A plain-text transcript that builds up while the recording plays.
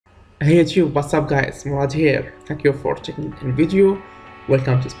Hey YouTube, what's up guys? Murad here. Thank you for checking in video.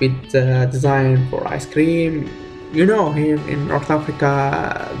 Welcome to Speed Design for ice cream. You know, here in North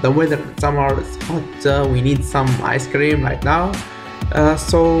Africa, the weather in summer is hot. We need some ice cream right now.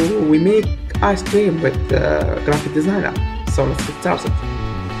 So we make ice cream with Graphic Designer. So let's get started.